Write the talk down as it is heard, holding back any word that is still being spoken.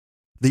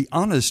The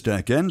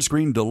Honestech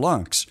nScreen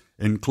Deluxe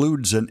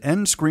includes an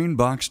nScreen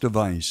box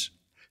device,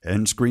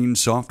 nScreen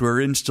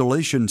software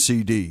installation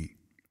CD,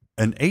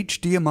 an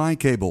HDMI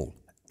cable,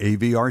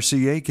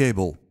 AV-RCA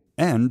cable,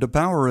 and a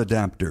power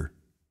adapter.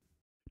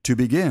 To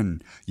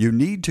begin, you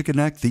need to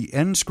connect the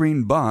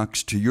nScreen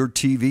box to your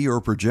TV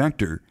or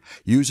projector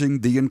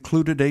using the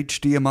included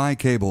HDMI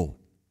cable.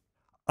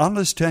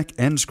 Honestech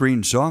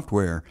nScreen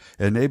software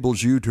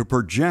enables you to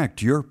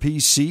project your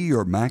PC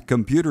or Mac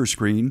computer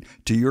screen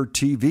to your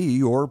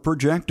TV or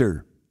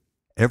projector.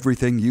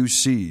 Everything you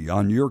see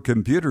on your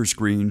computer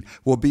screen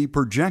will be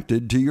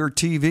projected to your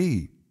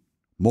TV.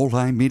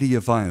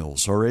 Multimedia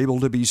files are able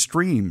to be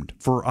streamed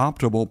for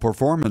optimal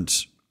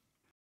performance.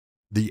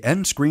 The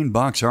nScreen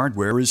box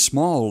hardware is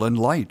small and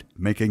light,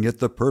 making it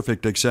the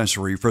perfect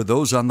accessory for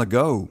those on the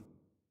go.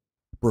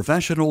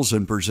 Professionals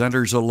and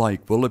presenters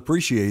alike will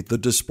appreciate the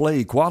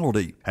display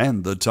quality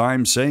and the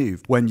time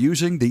saved when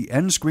using the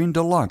nScreen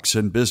Deluxe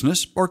in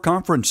business or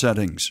conference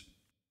settings.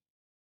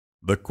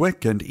 The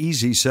quick and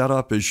easy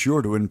setup is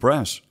sure to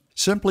impress.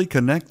 Simply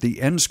connect the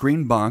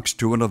nScreen box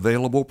to an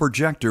available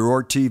projector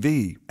or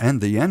TV, and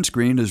the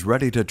nScreen is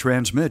ready to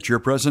transmit your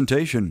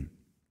presentation.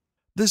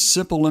 This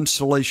simple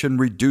installation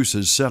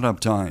reduces setup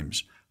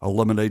times,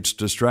 eliminates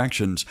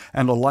distractions,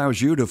 and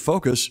allows you to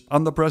focus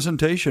on the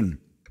presentation.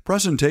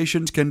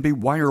 Presentations can be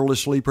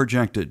wirelessly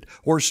projected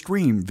or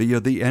streamed via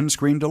the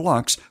nScreen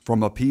Deluxe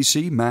from a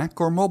PC, Mac,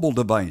 or mobile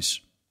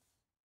device.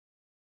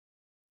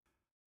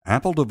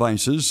 Apple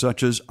devices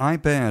such as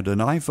iPad and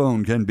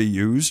iPhone can be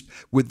used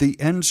with the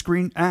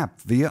nScreen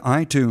app via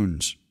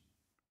iTunes.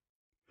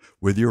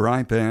 With your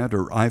iPad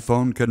or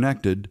iPhone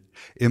connected,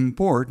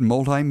 import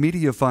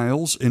multimedia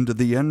files into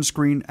the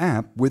nScreen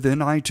app within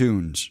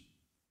iTunes.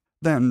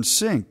 Then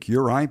sync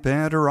your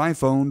iPad or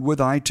iPhone with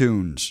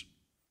iTunes.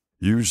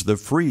 Use the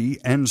free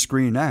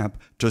nScreen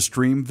app to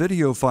stream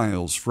video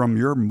files from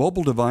your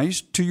mobile device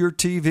to your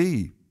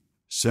TV.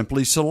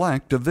 Simply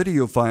select a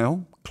video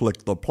file,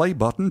 click the play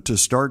button to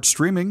start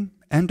streaming,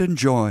 and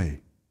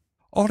enjoy.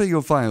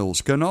 Audio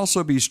files can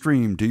also be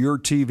streamed to your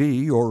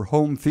TV or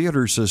home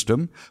theater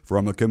system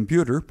from a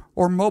computer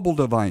or mobile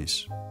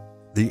device.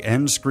 The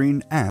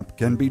nScreen app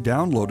can be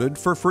downloaded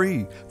for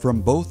free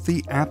from both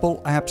the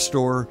Apple App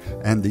Store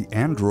and the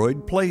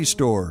Android Play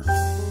Store.